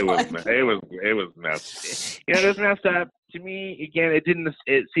that's it was messed. You know, it was messed up to me. Again, it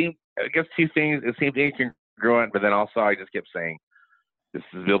seemed, I guess, two things. It seemed incongruent, but then also I just kept saying, this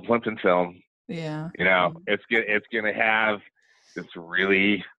is a Bill Plimpton film. Yeah. You know, it's gonna have this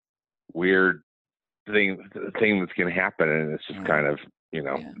really weird thing that's gonna happen, and it's just kind of, you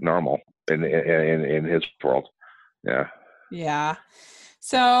know, normal in his world. Yeah. Yeah.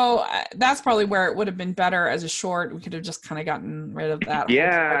 So that's probably where it would have been better as a short. We could have just kind of gotten rid of that.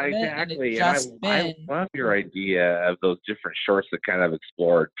 Yeah, exactly. I love your idea of those different shorts that kind of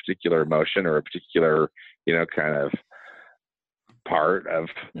explore a particular emotion or a particular, you know, kind of part of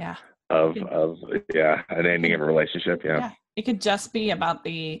an ending of a relationship. Yeah. It could just be about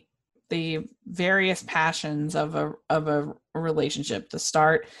the various passions of a relationship, the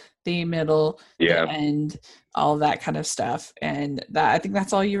start, the middle, the end, all of that kind of stuff. And that, I think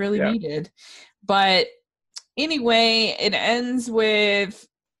that's all you really needed. But anyway, it ends with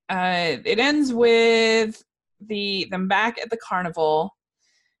them back at the carnival,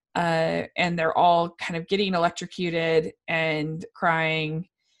 and they're all kind of getting electrocuted and crying,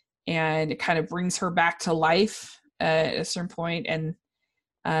 and it kind of brings her back to life at a certain point,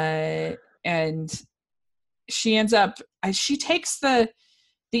 and she ends up, she takes the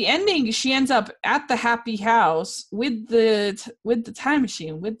ending, she ends up at the happy house with the time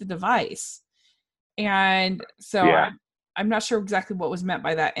machine, with the device. And so I'm not sure exactly what was meant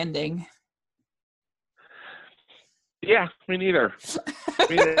by that ending. Yeah, me neither.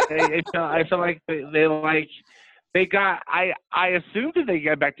 I feel like they got, I assumed that they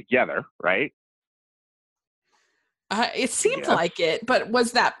got back together, right? It seemed like it, but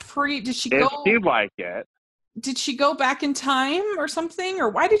was that did she go? It seemed like it. Did she go back in time or something? Or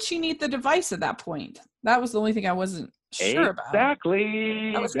why did she need the device at that point? That was the only thing I wasn't sure about.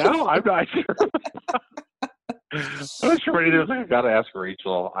 Exactly. No, I'm not sure. I'm not sure what it is. I got to ask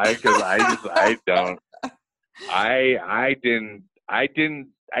Rachel. I didn't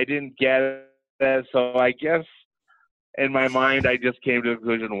get it. So I guess in my mind, I just came to the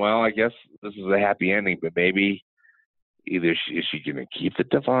conclusion, well, I guess this is a happy ending, but maybe either is she going to keep the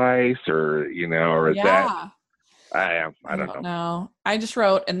device, or, you know, or is that, I don't know. I just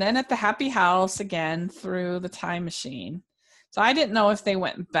wrote, and then at the happy house again through the time machine. So I didn't know if they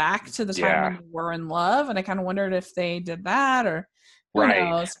went back to the time when they were in love, and I kind of wondered if they did that, or who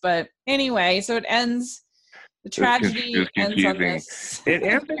knows. But anyway, so it ends, the tragedy ends on this. It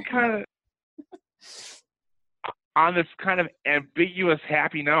ends kind of on this kind of ambiguous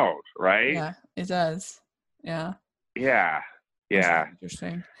happy note, right? Yeah, it does. Yeah. Yeah. That's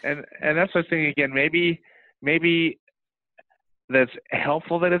interesting. And that's what I was thinking again. Maybe that's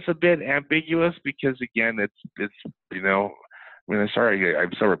helpful that it's a bit ambiguous, because again, it's you know, I mean, sorry,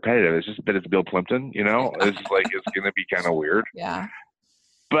 I'm so repetitive. It's just that it's Bill Plimpton, you know. It's like it's going to be kind of weird. Yeah.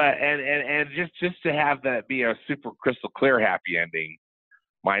 But and just to have that be a super crystal clear happy ending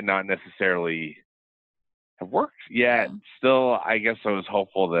might not necessarily have worked yet. Yeah. Still, I guess I was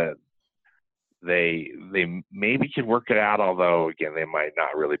hopeful that they maybe could work it out, although again, they might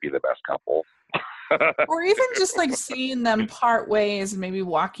not really be the best couple. Or even just like seeing them part ways, and maybe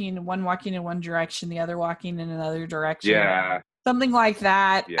walking in one direction, the other walking in another direction. Yeah. Something like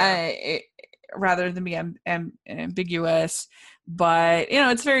that, rather than be ambiguous. But, you know,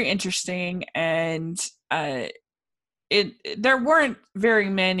 it's very interesting, and there weren't very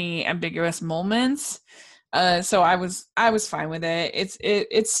many ambiguous moments. So I was fine with it.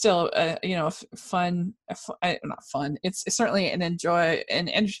 It's still you know, fun, not fun. It's certainly an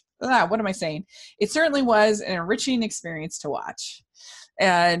what am I saying? It certainly was an enriching experience to watch.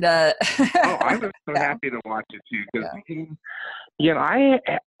 And I was so happy to watch it too, because you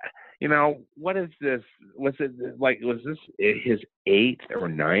know, what is this? Was this his 8th or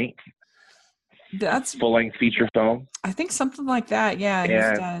 9th? That's full-length feature film. I think something like that. Yeah,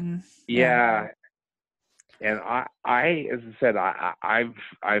 he's done. Yeah. And I, as I said, I've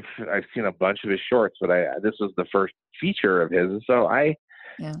seen a bunch of his shorts, but this was the first feature of his, and so I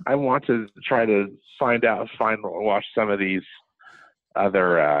want to try to watch some of these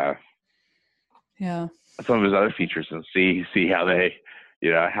other some of his other features and see how they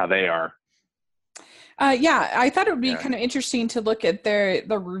are. Yeah, I thought it would be Yeah. kind of interesting to look at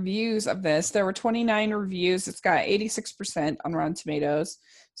the reviews of this. There were 29 reviews. It's got 86% on Rotten Tomatoes.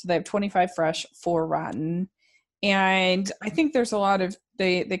 So they have 25 fresh, 4 rotten. And I think there's a lot of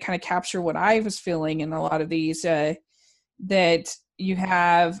they kind of capture what I was feeling in a lot of these that you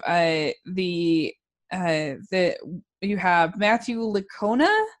have you have Matthew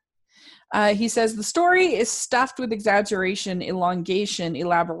Licona. He says the story is stuffed with exaggeration, elongation,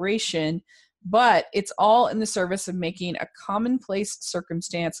 elaboration, but it's all in the service of making a commonplace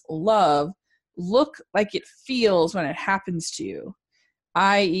circumstance, love, look like it feels when it happens to you,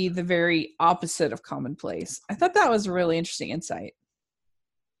 i.e., the very opposite of commonplace. I thought that was a really interesting insight.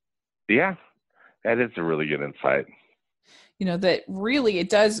 Yeah, that is a really good insight. That really it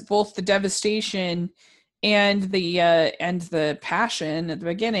does both the devastation and the passion at the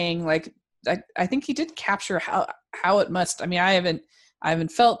beginning. Like I think he did capture how it must. I mean, I haven't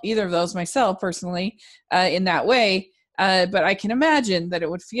felt either of those myself personally in that way, but I can imagine that it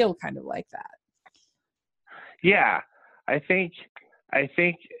would feel kind of like that. Yeah, I think,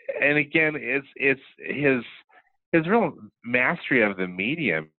 and again, it's his real mastery of the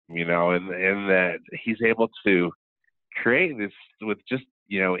medium, and that he's able to create this with just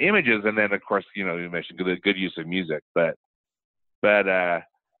images, and then of course you mentioned good use of music, but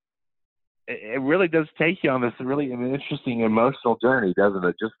it really does take you on this really an interesting emotional journey, doesn't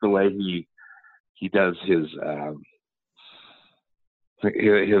it? Just the way he does his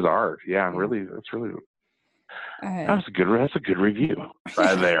art. Yeah, really, that's really. That's a good review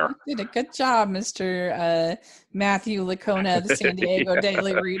right there. You did a good job, Mr. Matthew Licona, the San Diego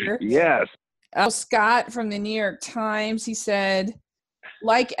Daily Reader. Yes. Scott from the New York Times, he said,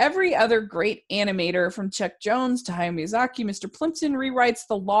 like every other great animator from Chuck Jones to Hayao Miyazaki, Mr. Plimpton rewrites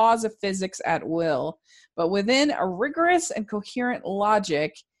the laws of physics at will, but within a rigorous and coherent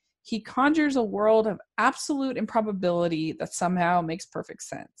logic, he conjures a world of absolute improbability that somehow makes perfect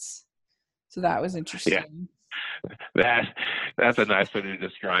sense. So that was interesting. Yeah. That's a nice way to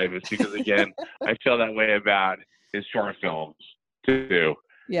describe it, because again, I feel that way about his short films too.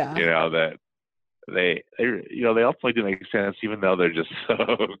 Yeah. That they ultimately do make sense, even though they're just so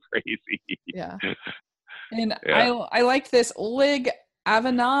crazy. Yeah. And yeah. I like this. Oleg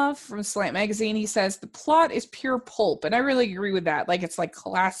Avanov from Slant Magazine, he says the plot is pure pulp, and I really agree with that. Like, it's like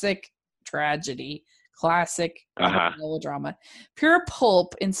classic tragedy, classic melodrama, pure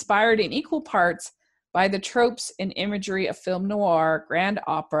pulp, inspired in equal parts by the tropes and imagery of film noir, grand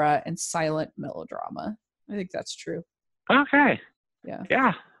opera, and silent melodrama. I think that's true. Okay. Yeah.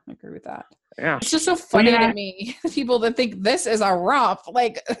 Yeah. I agree with that. Yeah. It's just so funny to me, people that think this is a romp.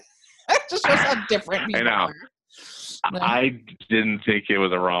 Like, it just shows how different people are. I didn't think it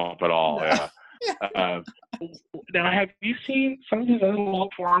was a romp at all. No. Yeah. Now, have you seen some of his other long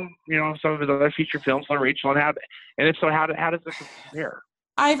form, some of his other feature films on Rachel, and if so, how does it compare?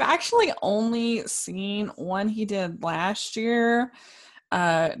 I've actually only seen one he did last year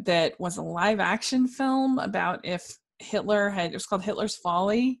that was a live action film about if Hitler it was called Hitler's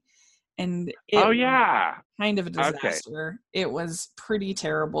Folly. And it was kind of a disaster. Okay. It was pretty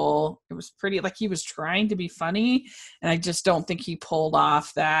terrible. It was pretty, like, he was trying to be funny, and I just don't think he pulled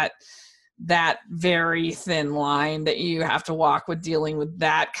off that very thin line that you have to walk with dealing with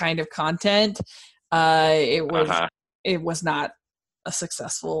that kind of content. It was not a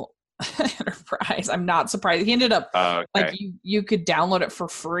successful enterprise. I'm not surprised. He ended up like you could download it for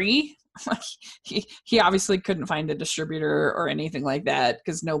free. Like, he obviously couldn't find a distributor or anything like that,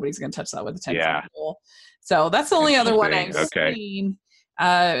 because nobody's going to touch that with a 10 rule. So that's the only other one I've seen.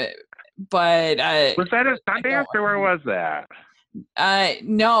 But was that at Sundance, or where was that?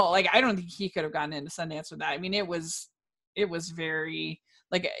 No, like, I don't think he could have gotten into Sundance with that. I mean, it was very,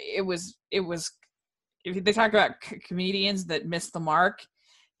 like, it was if they talk about comedians that miss the mark,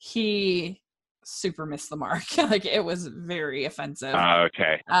 he super missed the mark. Like, it was very offensive.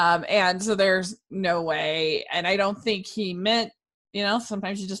 Okay. And so there's no way, and I don't think he meant,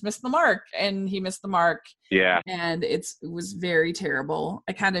 sometimes you just miss the mark, and he missed the mark. Yeah. And it was very terrible.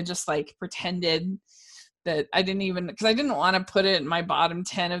 I kind of just like pretended that I didn't want to put it in my bottom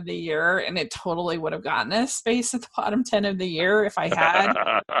 10 of the year, and it totally would have gotten a space at the bottom 10 of the year if I had.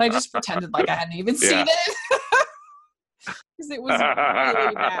 I just pretended like I hadn't even seen it. Because it was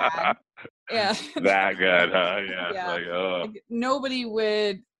really bad. Yeah. That good, huh? Yeah. Yeah. Like, nobody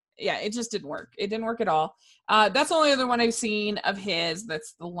would. Yeah, it just didn't work. It didn't work at all. That's the only other one I've seen of his.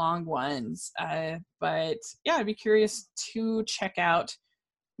 That's the long ones. But yeah, I'd be curious to check out,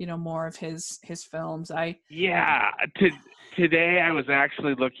 more of his films. Today I was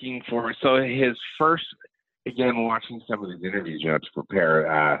actually looking for his first. Again, watching some of these interviews, to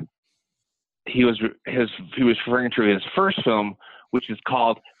prepare. he was referring to his first film, which is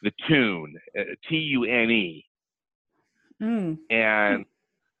called The Tune, Tune. And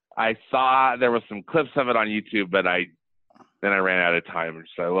I saw there was some clips of it on YouTube, but then I ran out of time.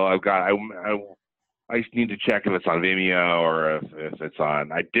 So, well, I just need to check if it's on Vimeo or if it's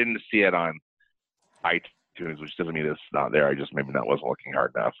on. I didn't see it on iTunes, which doesn't mean it's not there. I just maybe wasn't looking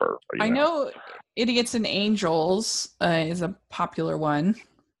hard enough. I know Idiots and Angels is a popular one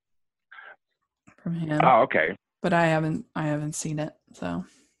from him. Oh, okay. But I haven't seen it. So,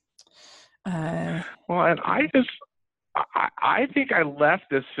 well, and I think I left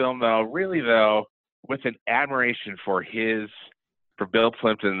this film though with an admiration for Bill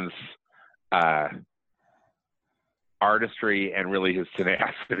Plimpton's artistry and really his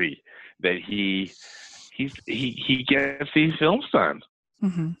tenacity, that he gets these films done.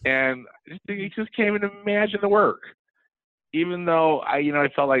 And he just can't even imagine the work, even though I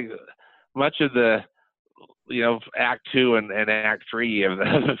felt like much of the Act 2 and Act 3 of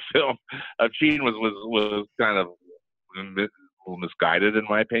the film of Cheatin' was kind of a little misguided in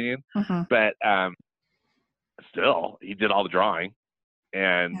my opinion. But still, he did all the drawing,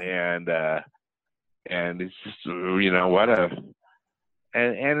 and it's just what a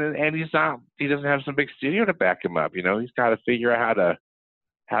and he doesn't have some big studio to back him up. He's got to figure out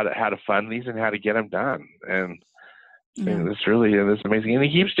how to fund these and how to get them done. And it's really it's amazing, and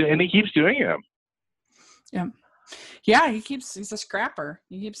he keeps doing them. He's a scrapper.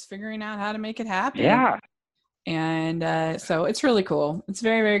 He keeps figuring out how to make it happen. And so it's really cool. It's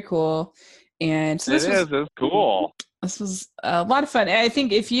very, very cool. And so it's cool. This was a lot of fun. And I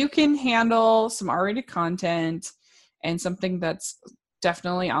think if you can handle some R-rated content and something that's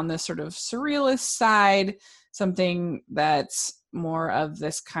definitely on the sort of surrealist side, something that's more of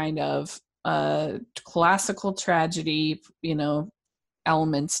this kind of classical tragedy,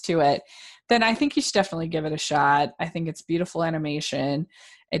 elements to it, then I think you should definitely give it a shot. I think it's beautiful animation.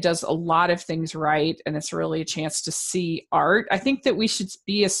 It does a lot of things right, and it's really a chance to see art. I think that we should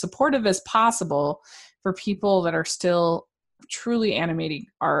be as supportive as possible for people that are still truly animating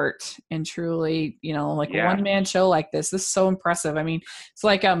art and truly, a one-man show like this. This is so impressive. I mean, it's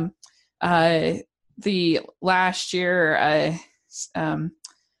like the last year, I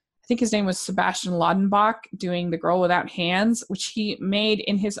think his name was Sebastian Laudenbach, doing The Girl Without Hands, which he made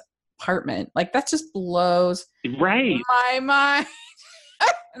in his apartment. Like, that just blows my mind.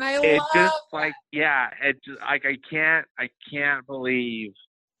 And I love just like, it just like I can't believe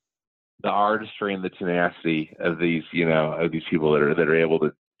the artistry and the tenacity of these people that are able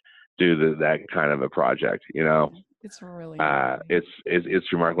to do that kind of a project. It's really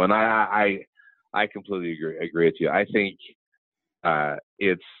it's remarkable, and I completely agree with you. I think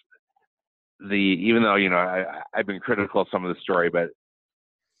it's even though I've been critical of some of the story, but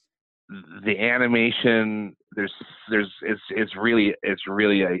the animation it's really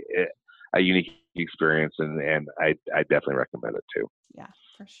a unique experience, and I definitely recommend it too. Yeah,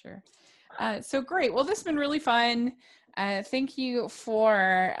 for sure. So great. Well, this has been really fun. Thank you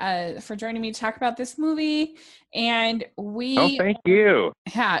for joining me to talk about this movie. And thank you.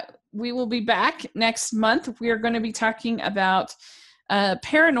 Yeah, we will be back next month. We are going to be talking about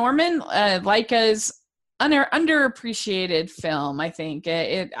Paranorman, Laika's underappreciated film. I think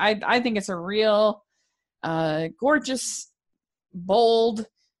I think it's a real gorgeous, bold,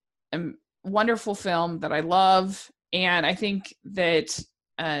 and wonderful film that I love, and I think that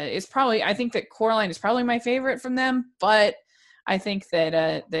I think that Coraline is probably my favorite from them, but I think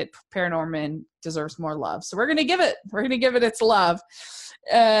that Paranorman deserves more love. So we're gonna give it its love,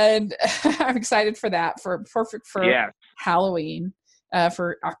 and I'm excited for that. Perfect for Halloween.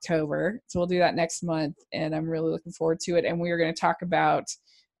 For October. So we'll do that next month, and I'm really looking forward to it. And we are going to talk about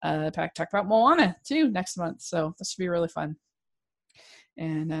Moana too next month. So this should be really fun.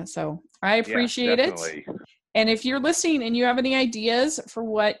 And so I appreciate it. And if you're listening and you have any ideas for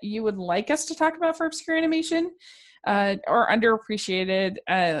what you would like us to talk about for obscure animation, or underappreciated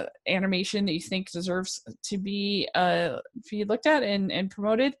animation that you think deserves to be looked at and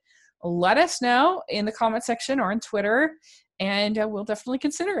promoted, let us know in the comment section or on Twitter. And we'll definitely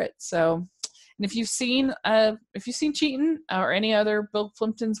consider it. So, and if you've seen Cheatin' or any other Bill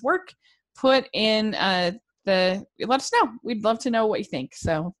Plimpton's work, put in let us know. We'd love to know what you think.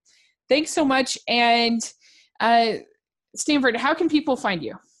 So, thanks so much. And Stanford, how can people find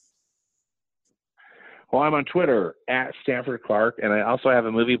you? Well, I'm on Twitter at Stanford Clark, and I also have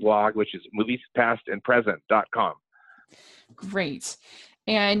a movie blog, which is moviespastandpresent.com. Great.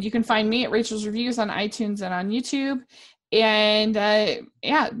 And you can find me at Rachel's Reviews on iTunes and on YouTube. And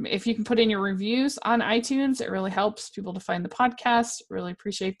if you can put in your reviews on iTunes, it really helps people to find the podcast. Really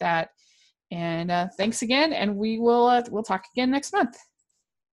appreciate that. And thanks again, and we'll talk again next month.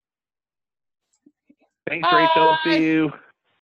 Thanks, Rachel. See you.